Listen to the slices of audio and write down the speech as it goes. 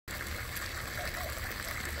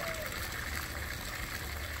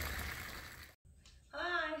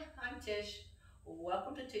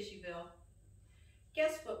Tishyville.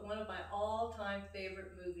 Guess what one of my all-time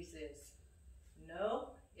favorite movies is?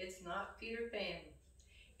 No, it's not Peter Pan.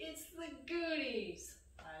 It's The Goonies.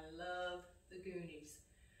 I love The Goonies.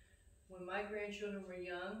 When my grandchildren were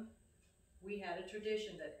young, we had a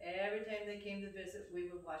tradition that every time they came to visit, we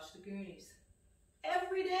would watch The Goonies.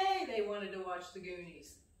 Every day they wanted to watch The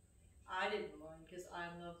Goonies. I didn't mind because I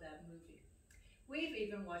love that movie. We've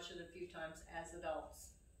even watched it a few times as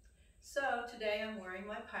adults. So today I'm wearing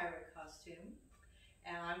my pirate costume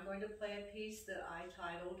and I'm going to play a piece that I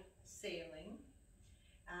titled Sailing.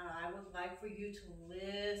 And I would like for you to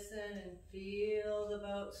listen and feel the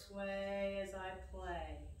boat sway as I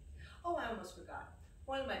play. Oh, I almost forgot.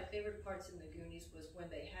 One of my favorite parts in The Goonies was when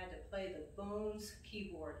they had to play the Bones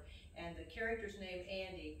keyboard, and the character's name,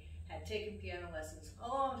 Andy, had taken piano lessons a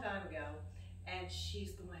long time ago, and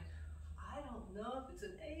she's going, I don't know if it's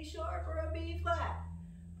an A sharp or a B flat.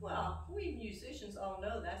 Well, we musicians all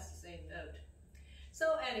know that's the same note.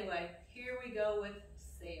 So anyway, here we go with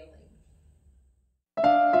Sailing.